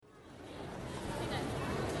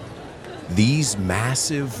These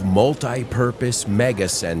massive, multi-purpose mega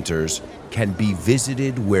centers can be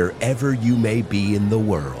visited wherever you may be in the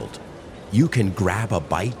world. You can grab a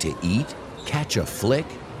bite to eat, catch a flick,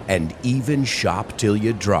 and even shop till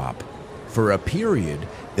you drop. For a period,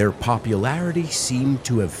 their popularity seemed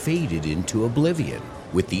to have faded into oblivion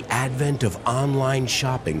with the advent of online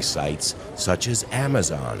shopping sites such as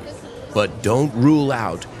Amazon. But don't rule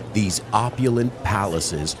out these opulent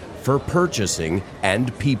palaces for purchasing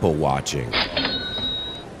and people watching.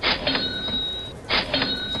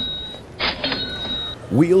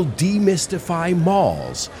 We'll demystify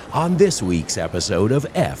malls on this week's episode of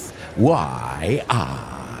FYI.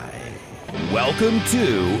 Welcome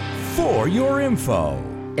to For Your Info.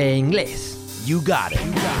 En inglés. You got it.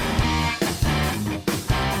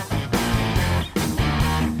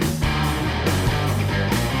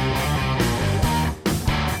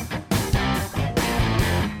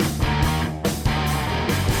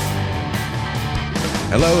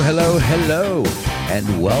 Hello, hello, hello,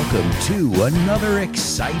 and welcome to another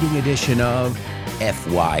exciting edition of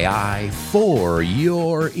FYI For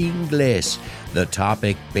Your English, the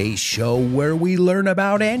topic-based show where we learn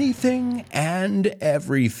about anything and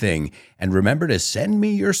everything. And remember to send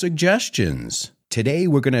me your suggestions. Today,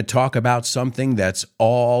 we're going to talk about something that's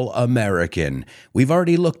all American. We've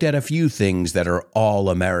already looked at a few things that are all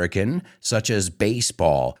American, such as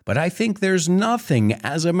baseball, but I think there's nothing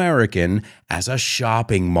as American as a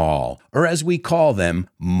shopping mall, or as we call them,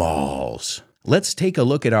 malls. Let's take a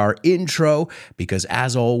look at our intro because,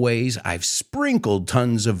 as always, I've sprinkled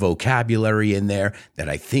tons of vocabulary in there that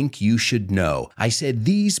I think you should know. I said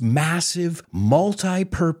these massive,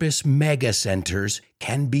 multi-purpose mega centers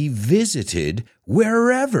can be visited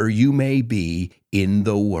wherever you may be in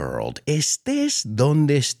the world. Estés donde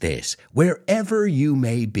estés, wherever you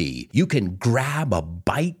may be. You can grab a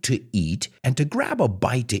bite to eat, and to grab a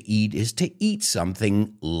bite to eat is to eat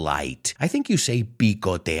something light. I think you say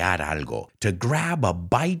picotear algo. To grab a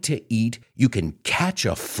bite to eat, you can catch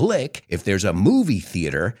a flick. If there's a movie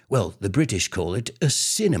theater, well, the British call it a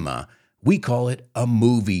cinema. We call it a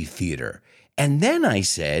movie theater. And then I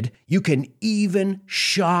said, you can even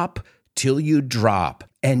shop till you drop.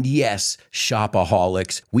 And yes,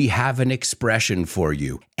 shopaholics, we have an expression for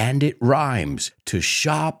you, and it rhymes, to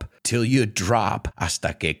shop till you drop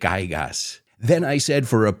hasta que caigas. Then I said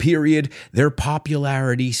for a period, their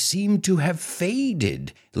popularity seemed to have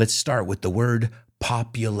faded. Let's start with the word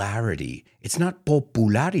popularity. It's not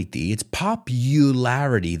popularity, it's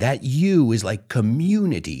popularity. That U is like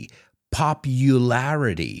community.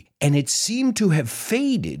 Popularity. And it seemed to have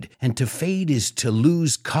faded. And to fade is to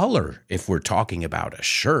lose color if we're talking about a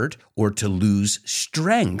shirt, or to lose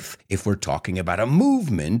strength if we're talking about a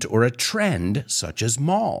movement or a trend such as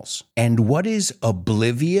malls. And what is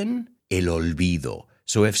oblivion? El olvido.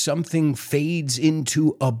 So if something fades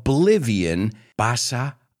into oblivion,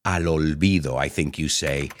 pasa al olvido, I think you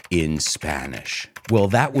say in Spanish. Well,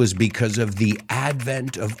 that was because of the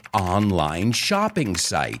advent of online shopping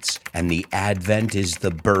sites. And the advent is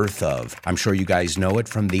the birth of. I'm sure you guys know it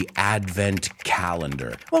from the Advent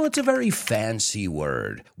calendar. Well, it's a very fancy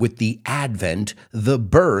word. With the advent, the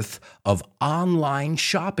birth of online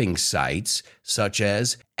shopping sites such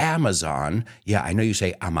as Amazon. Yeah, I know you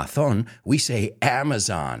say Amazon. We say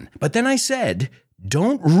Amazon. But then I said,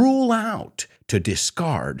 don't rule out, to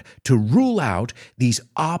discard, to rule out these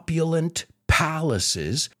opulent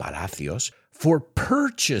palaces, palacios, for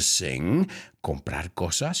purchasing, comprar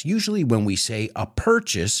cosas. Usually when we say a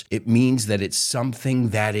purchase, it means that it's something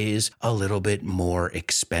that is a little bit more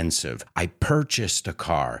expensive. I purchased a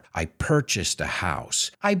car. I purchased a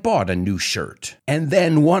house. I bought a new shirt. And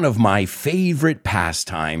then one of my favorite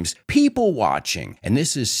pastimes, people watching. And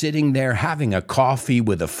this is sitting there having a coffee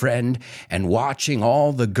with a friend and watching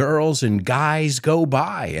all the girls and guys go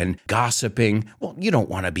by and gossiping. Well, you don't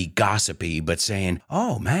want to be gossipy, but saying,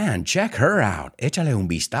 oh man, check her out. Échale un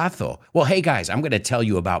vistazo. Well, hey guys, I'm going to tell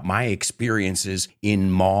you about my experiences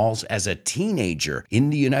in malls as a teenager in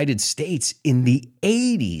the United States in the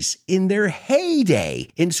 80s, in their heyday,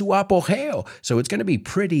 in su apogeo. So it's going to be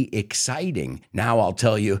pretty exciting. Now I'll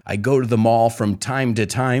tell you, I go to the mall from time to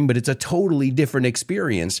time, but it's a totally different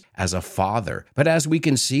experience as a father. But as we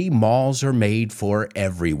can see, malls are made for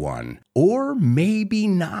everyone. Or maybe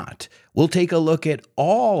not. We'll take a look at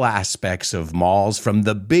all aspects of malls, from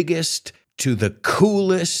the biggest to the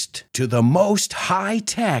coolest, to the most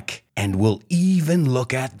high-tech, and we'll even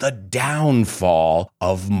look at the downfall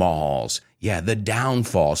of malls. Yeah, the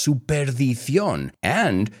downfall, su perdición.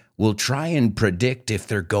 And we'll try and predict if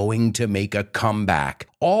they're going to make a comeback.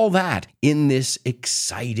 All that in this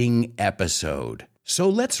exciting episode. So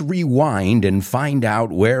let's rewind and find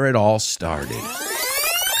out where it all started.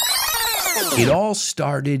 It all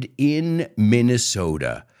started in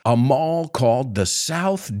Minnesota, a mall called the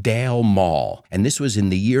Southdale Mall, and this was in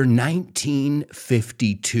the year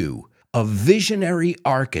 1952. A visionary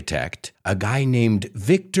architect, a guy named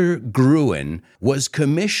Victor Gruen, was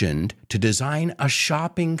commissioned to design a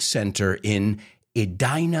shopping center in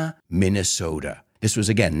Edina, Minnesota. This was,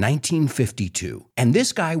 again, 1952. And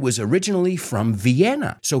this guy was originally from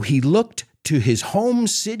Vienna, so he looked to his home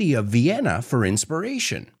city of Vienna for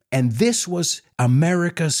inspiration. And this was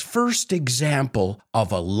America's first example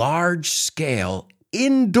of a large-scale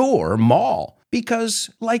indoor mall.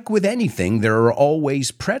 Because, like with anything, there are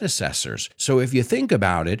always predecessors. So if you think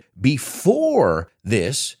about it, before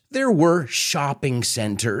this, there were shopping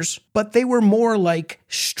centers, but they were more like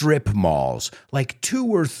strip malls, like 2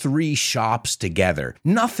 or 3 shops together.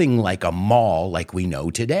 Nothing like a mall like we know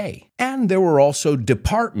today. And there were also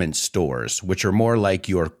department stores, which are more like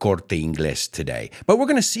your Corte Inglés today. But we're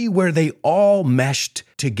going to see where they all meshed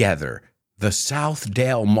together. The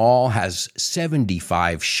Southdale Mall has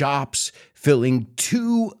 75 shops, filling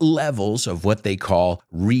 2 levels of what they call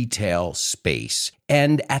retail space.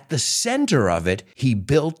 And at the center of it, he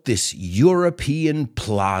built this European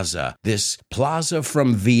plaza, this plaza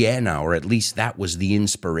from Vienna, or at least that was the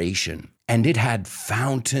inspiration. And it had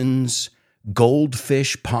fountains,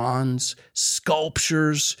 goldfish ponds,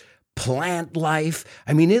 sculptures, plant life.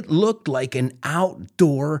 I mean, it looked like an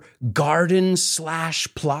outdoor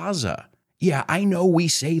garden/plaza. Yeah, I know we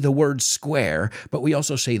say the word square, but we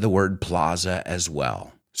also say the word plaza as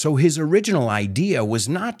well. So his original idea was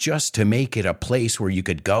not just to make it a place where you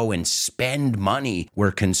could go and spend money, where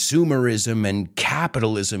consumerism and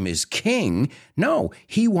capitalism is king. No,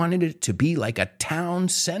 he wanted it to be like a town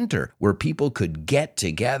center where people could get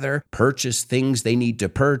together, purchase things they need to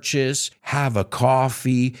purchase, have a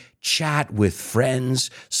coffee, chat with friends,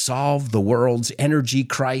 solve the world's energy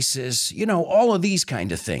crisis, all of these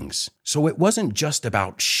kind of things. So it wasn't just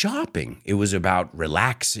about shopping. It was about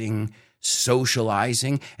relaxing,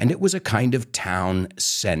 socializing, and it was a kind of town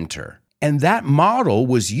center. And that model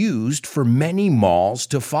was used for many malls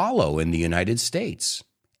to follow in the United States.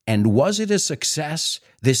 And was it a success,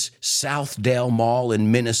 this Southdale Mall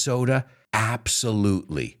in Minnesota?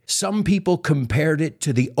 Absolutely. Some people compared it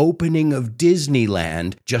to the opening of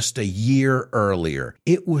Disneyland just a year earlier.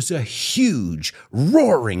 It was a huge,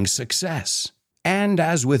 roaring success. And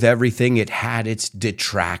as with everything, it had its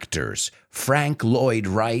detractors. Frank Lloyd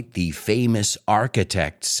Wright, the famous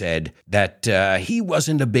architect, said that he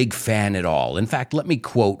wasn't a big fan at all. In fact, let me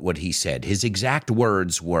quote what he said. His exact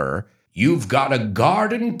words were, "You've got a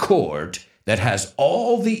garden court that has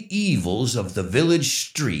all the evils of the village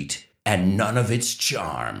street and none of its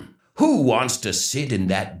charm. Who wants to sit in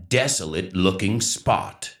that desolate-looking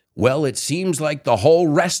spot?" Well, it seems like the whole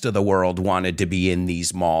rest of the world wanted to be in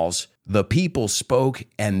these malls. The people spoke,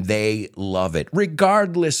 and they love it,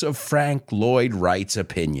 regardless of Frank Lloyd Wright's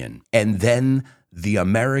opinion. And then the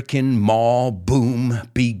American mall boom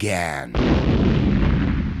began.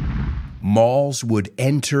 Malls would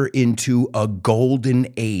enter into a golden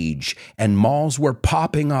age, and malls were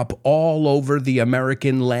popping up all over the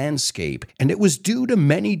American landscape. And it was due to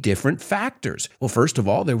many different factors. Well, first of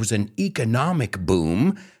all, there was an economic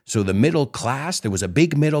boom. So the middle class, there was a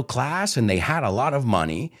big middle class, and they had a lot of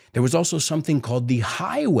money. There was also something called the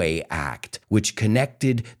Highway Act, which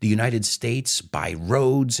connected the United States by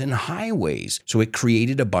roads and highways. So it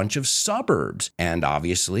created a bunch of suburbs. And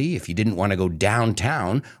obviously, if you didn't want to go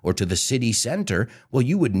downtown or to the city center, well,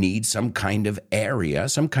 you would need some kind of area,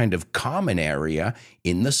 some kind of common area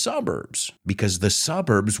in the suburbs, because the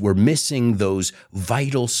suburbs were missing those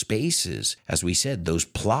vital spaces, as we said, those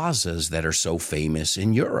plazas that are so famous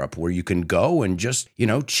in Europe, where you can go and just,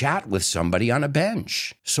 chat with somebody on a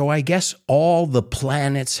bench. So I guess all the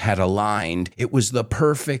planets had aligned. It was the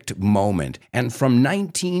perfect moment. And from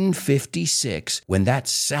 1956, when that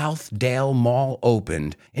Southdale Mall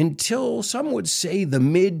opened, until some would say the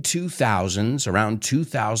mid-2000s, around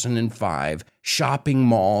 2005, shopping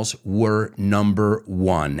malls were number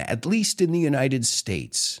one, at least in the United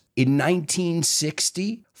States. In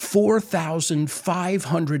 1960,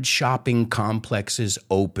 4,500 shopping complexes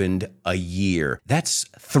opened a year. That's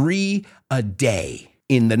 3 a day.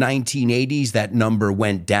 In the 1980s, that number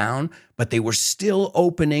went down, but they were still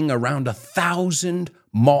opening around 1,000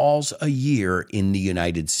 malls a year in the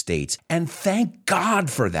United States. And thank God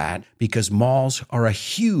for that, because malls are a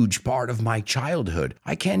huge part of my childhood.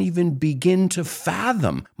 I can't even begin to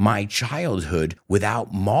fathom my childhood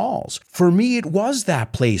without malls. For me, it was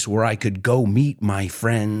that place where I could go meet my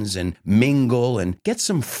friends and mingle and get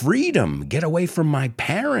some freedom, get away from my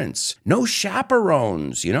parents. No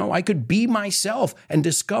chaperones, I could be myself and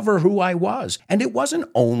discover who I was. And it wasn't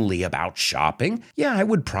only about shopping. Yeah, I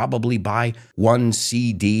would probably buy one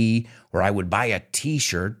CD or I would buy a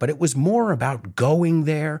t-shirt, but it was more about going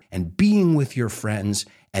there and being with your friends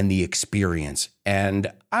and the experience.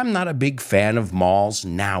 And I'm not a big fan of malls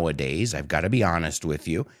nowadays, I've got to be honest with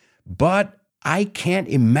you, but I can't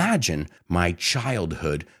imagine my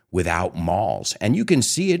childhood without malls. And you can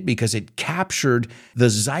see it because it captured the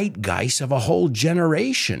zeitgeist of a whole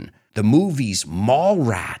generation. The movies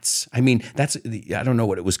Mallrats. I don't know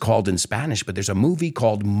what it was called in Spanish, but there's a movie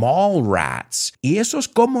called Mallrats. Y eso es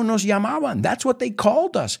como nos llamaban. That's what they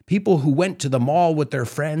called us. People who went to the mall with their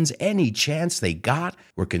friends any chance they got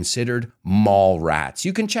were considered mall rats.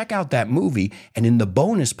 You can check out that movie, and in the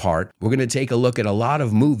bonus part, we're going to take a look at a lot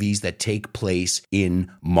of movies that take place in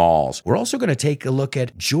malls. We're also going to take a look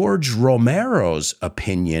at George Romero's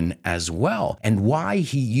opinion as well, and why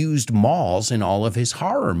he used malls in all of his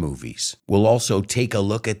horror movies. We'll also take a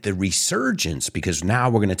look at the resurgence, because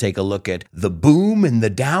now we're going to take a look at the boom and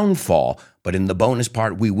the downfall. But in the bonus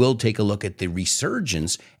part, we will take a look at the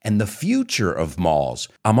resurgence and the future of malls.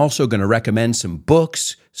 I'm also going to recommend some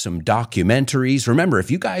books, some documentaries. Remember, if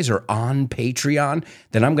you guys are on Patreon,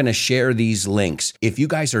 then I'm going to share these links. If you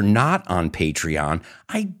guys are not on Patreon,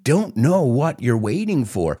 I don't know what you're waiting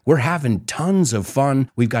for. We're having tons of fun.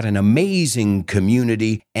 We've got an amazing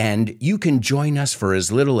community, and you can join us for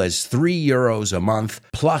as little as €3 a month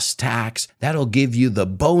plus tax. That'll give you the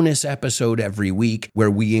bonus episode every week where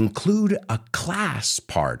we include a class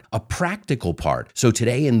part, a practical part. So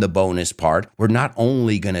today in the bonus part, we're not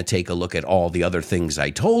only going to take a look at all the other things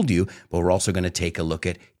I told you, but we're also going to take a look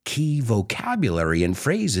at key vocabulary and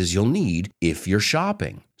phrases you'll need if you're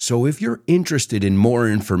shopping. So if you're interested in more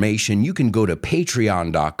information, you can go to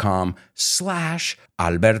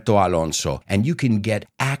patreon.com/Alberto Alonso, and you can get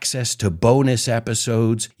access to bonus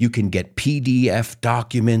episodes. You can get PDF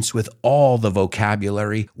documents with all the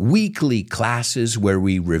vocabulary, weekly classes where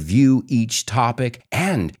we review each topic.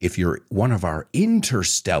 And if you're one of our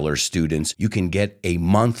interstellar students, you can get a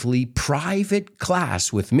monthly private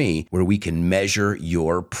class with me where we can measure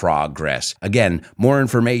your progress. Again, more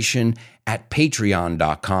information at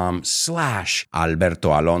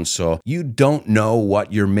patreon.com/Alberto Alonso. You don't know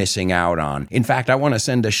what you're missing out on. In fact, I want to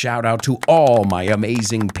send a shout out to all my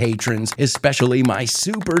amazing patrons, especially my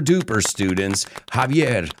super duper students,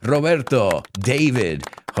 Javier, Roberto, David,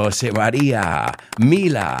 Jose Maria,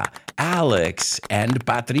 Mila, Alex, and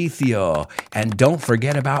Patricio. And don't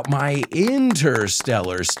forget about my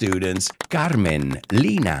interstellar students, Carmen,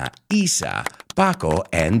 Lina, Isa, Paco,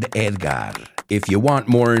 and Edgar. If you want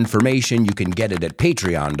more information, you can get it at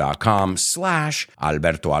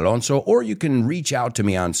patreon.com/Alberto Alonso, or you can reach out to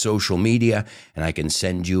me on social media and I can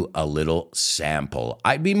send you a little sample.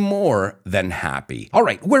 I'd be more than happy. All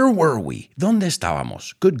right, where were we? ¿Dónde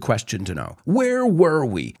estábamos? Good question to know. Where were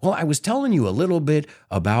we? Well, I was telling you a little bit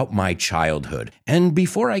about my childhood. And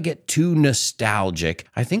before I get too nostalgic,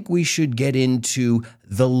 I think we should get into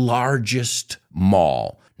the largest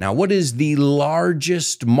mall. Now, what is the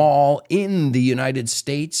largest mall in the United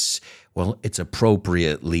States? Well, it's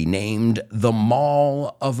appropriately named the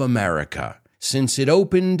Mall of America. Since it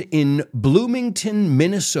opened in Bloomington,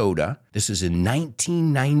 Minnesota, this is in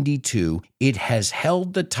 1992, it has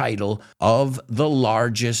held the title of the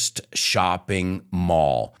largest shopping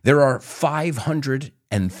mall. There are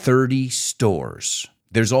 530 stores.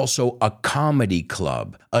 There's also a comedy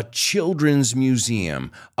club, a children's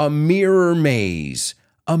museum, a mirror maze,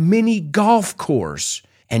 a mini golf course.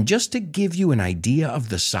 And just to give you an idea of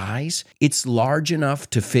the size, it's large enough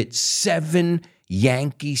to fit 7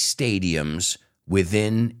 Yankee stadiums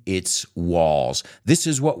within its walls. This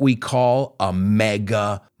is what we call a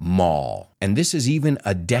mega mall. And this is even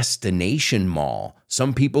a destination mall.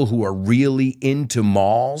 Some people who are really into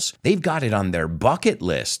malls, they've got it on their bucket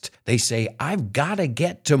list. They say, I've got to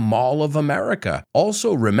get to Mall of America.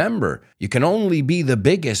 Also, remember, you can only be the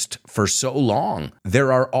biggest for so long.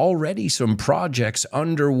 There are already some projects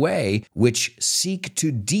underway which seek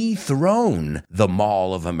to dethrone the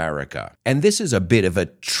Mall of America. And this is a bit of a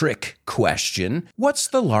trick question. What's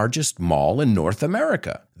the largest mall in North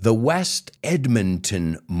America? The West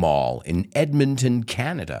Edmonton Mall in Edmonton,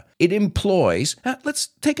 Canada. It employs, let's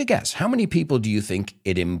take a guess. How many people do you think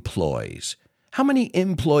it employs? How many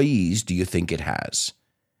employees do you think it has?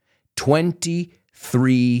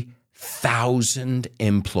 23,000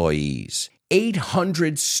 employees,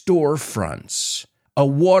 800 storefronts, a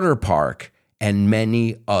water park, and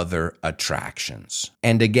many other attractions.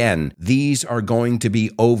 And again, these are going to be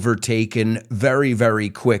overtaken very, very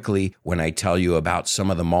quickly when I tell you about some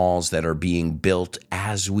of the malls that are being built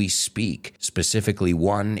as we speak, specifically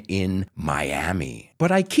one in Miami.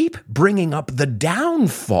 But I keep bringing up the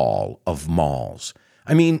downfall of malls.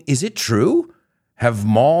 I mean, is it true? Have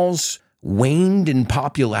malls waned in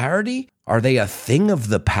popularity? Are they a thing of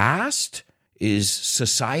the past? Is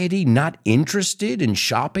society not interested in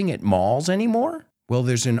shopping at malls anymore? Well,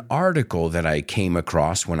 there's an article that I came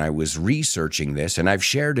across when I was researching this, and I've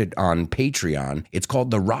shared it on Patreon. It's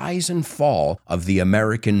called The Rise and Fall of the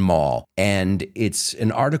American Mall, and it's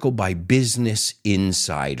an article by Business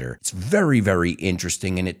Insider. It's very, very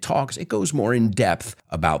interesting, and it goes more in depth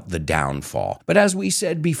about the downfall. But as we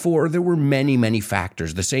said before, there were many, many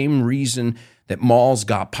factors. The same reason that malls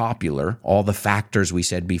got popular, all the factors we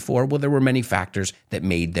said before, well, there were many factors that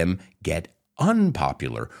made them get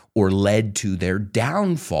unpopular or led to their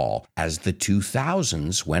downfall as the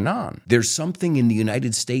 2000s went on. There's something in the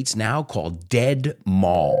United States now called dead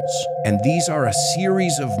malls. And these are a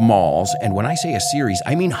series of malls. And when I say a series,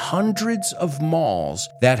 I mean hundreds of malls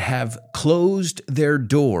that have closed their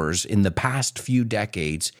doors in the past few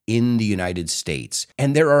decades in the United States.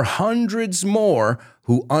 And there are hundreds more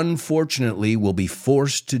who unfortunately will be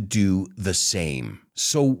forced to do the same.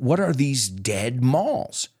 So what are these dead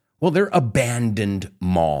malls? Well, they're abandoned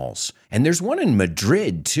malls. And there's one in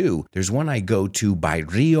Madrid, too. There's one I go to by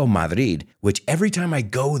Rio Madrid, which every time I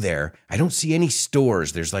go there, I don't see any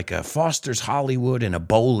stores. There's like a Foster's Hollywood and a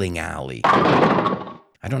bowling alley.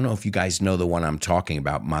 I don't know if you guys know the one I'm talking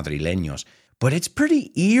about, Madrileños, but it's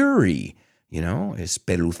pretty eerie. You know,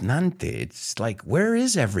 espeluznante. It's like, where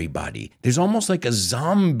is everybody? There's almost like a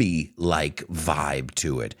zombie-like vibe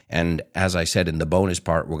to it. And as I said in the bonus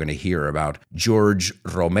part, we're going to hear about George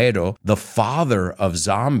Romero, the father of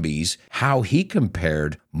zombies, how he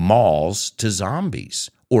compared malls to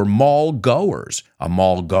zombies. Or mall goers. A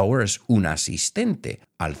mall goer is un asistente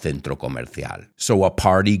al centro comercial. So a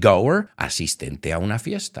party goer, asistente a una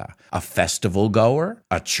fiesta. A festival goer,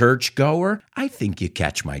 a church goer. I think you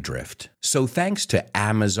catch my drift. So thanks to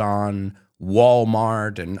Amazon,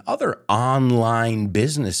 Walmart, and other online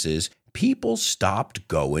businesses, people stopped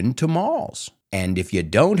going to malls. And if you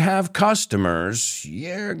don't have customers,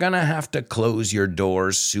 you're going to have to close your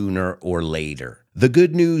doors sooner or later. The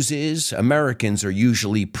good news is Americans are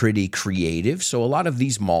usually pretty creative, so a lot of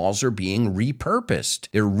these malls are being repurposed.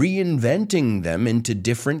 They're reinventing them into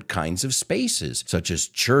different kinds of spaces, such as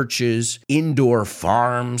churches, indoor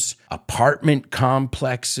farms, apartment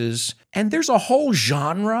complexes, and there's a whole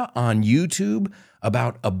genre on YouTube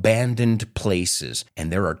about abandoned places,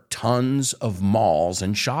 and there are tons of malls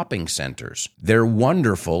and shopping centers. They're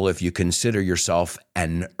wonderful if you consider yourself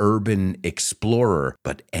an urban explorer,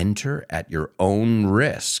 but enter at your own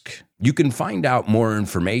risk. You can find out more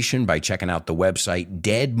information by checking out the website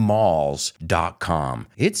deadmalls.com.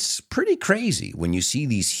 It's pretty crazy when you see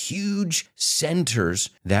these huge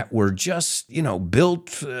centers that were just,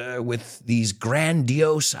 built with these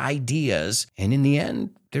grandiose ideas, and in the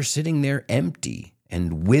end, they're sitting there empty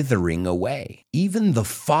and withering away. Even the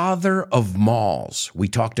father of malls, we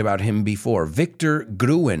talked about him before, Victor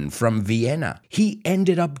Gruen from Vienna, he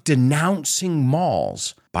ended up denouncing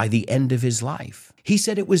malls by the end of his life. He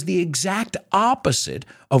said it was the exact opposite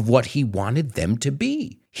of what he wanted them to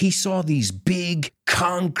be. He saw these big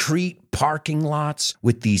concrete parking lots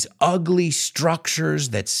with these ugly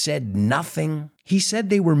structures that said nothing. He said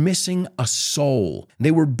they were missing a soul.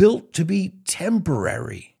 They were built to be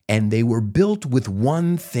temporary. And they were built with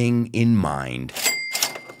one thing in mind,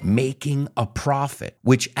 making a profit,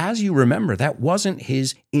 which, as you remember, that wasn't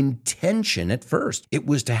his intention at first. It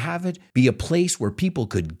was to have it be a place where people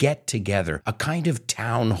could get together, a kind of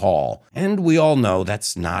town hall. And we all know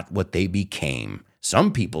that's not what they became.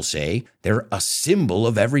 Some people say they're a symbol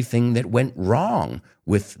of everything that went wrong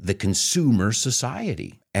with the consumer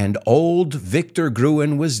society. And old Victor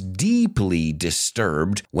Gruen was deeply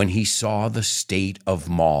disturbed when he saw the state of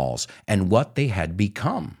malls and what they had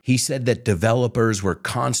become. He said that developers were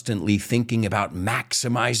constantly thinking about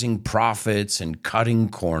maximizing profits and cutting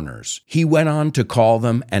corners. He went on to call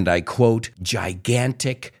them, and I quote,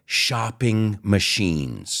 gigantic shopping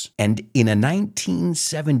machines. And in a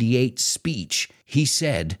 1978 speech, he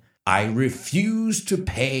said, I refuse to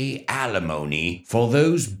pay alimony for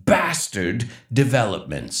those bastard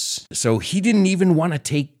developments. So he didn't even want to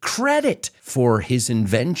take credit for his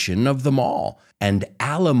invention of the mall. And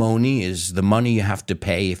alimony is the money you have to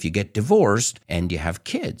pay if you get divorced and you have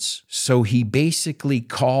kids. So he basically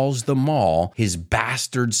calls the mall his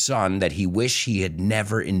bastard son that he wished he had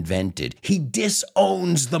never invented. He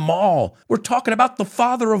disowns the mall. We're talking about the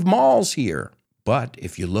father of malls here. But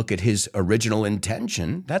if you look at his original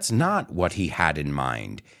intention, that's not what he had in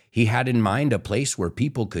mind. He had in mind a place where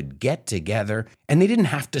people could get together and they didn't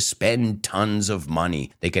have to spend tons of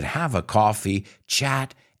money. They could have a coffee,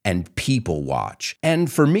 chat, and people watch.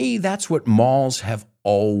 And for me, that's what malls have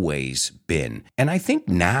always been. And I think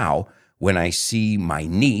now, when I see my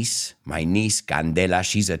niece Candela,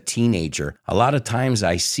 she's a teenager, a lot of times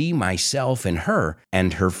I see myself in her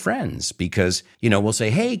and her friends because, we'll say,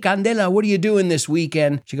 hey, Candela, what are you doing this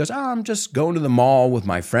weekend? She goes, I'm just going to the mall with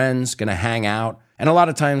my friends, going to hang out. And a lot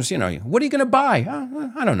of times, what are you going to buy?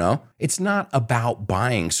 I don't know. It's not about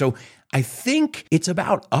buying. So I think it's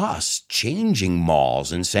about us changing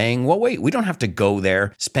malls and saying, well, wait, we don't have to go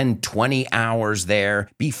there, spend 20 hours there,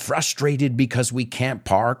 be frustrated because we can't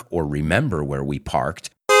park or remember where we parked,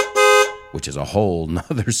 which is a whole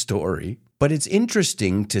nother story. But it's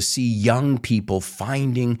interesting to see young people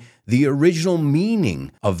finding the original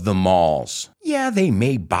meaning of the malls. Yeah, they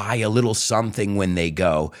may buy a little something when they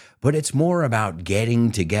go, but it's more about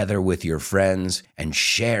getting together with your friends and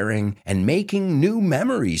sharing and making new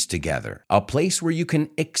memories together. A place where you can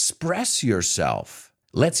express yourself.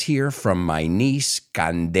 Let's hear from my niece,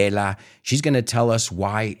 Candela. She's going to tell us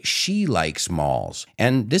why she likes malls.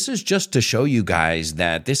 And this is just to show you guys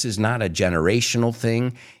that this is not a generational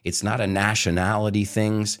thing. It's not a nationality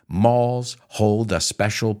thing. Malls hold a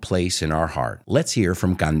special place in our heart. Let's hear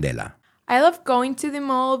from Candela. I love going to the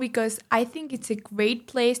mall because I think it's a great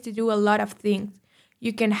place to do a lot of things.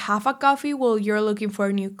 You can have a coffee while you're looking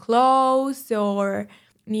for new clothes or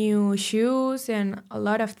new shoes and a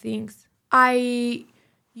lot of things. I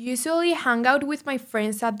usually hang out with my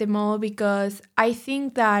friends at the mall because I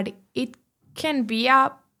think that it can be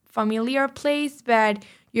a familiar place, but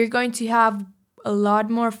you're going to have a lot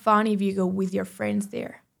more fun if you go with your friends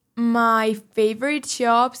there. My favorite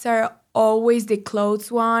shops are always the clothes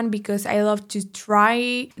one because I love to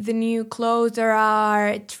try the new clothes that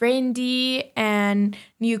are trendy and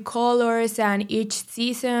new colors, and each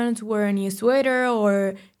season wear a new sweater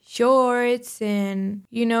or shorts and,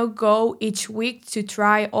 go each week to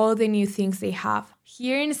try all the new things they have.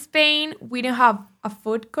 Here in Spain, we don't have a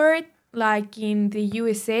food court like in the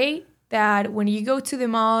USA, that when you go to the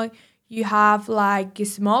mall, you have like a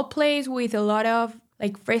small place with a lot of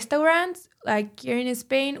like restaurants. Like here in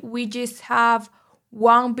Spain, we just have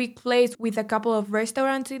one big place with a couple of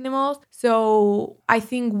restaurants in the mall. So I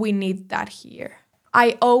think we need that here.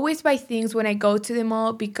 I always buy things when I go to the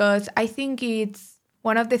mall because I think it's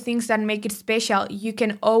one of the things that make it special. You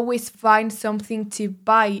can always find something to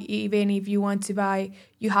buy, even if you want to buy,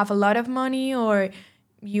 you have a lot of money or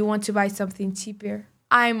you want to buy something cheaper.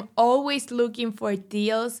 I'm always looking for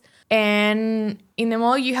deals, and in the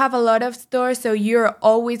mall you have a lot of stores, so you're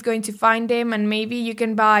always going to find them, and maybe you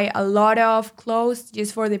can buy a lot of clothes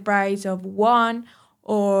just for the price of one,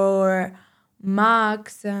 or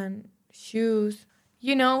mugs and shoes.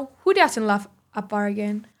 Who doesn't love a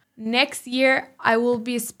bargain? Next year, I will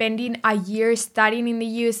be spending a year studying in the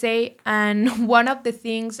USA, and one of the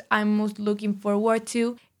things I'm most looking forward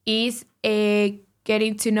to is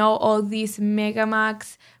getting to know all these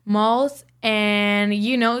Megamax malls and,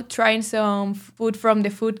 trying some food from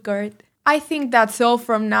the food court. I think that's all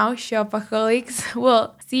from now, Shopaholics.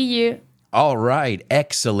 Well, see you. All right,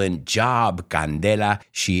 excellent job, Candela.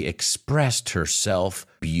 She expressed herself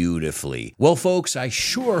beautifully. Well, folks, I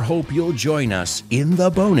sure hope you'll join us in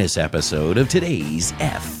the bonus episode of today's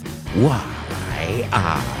FYI.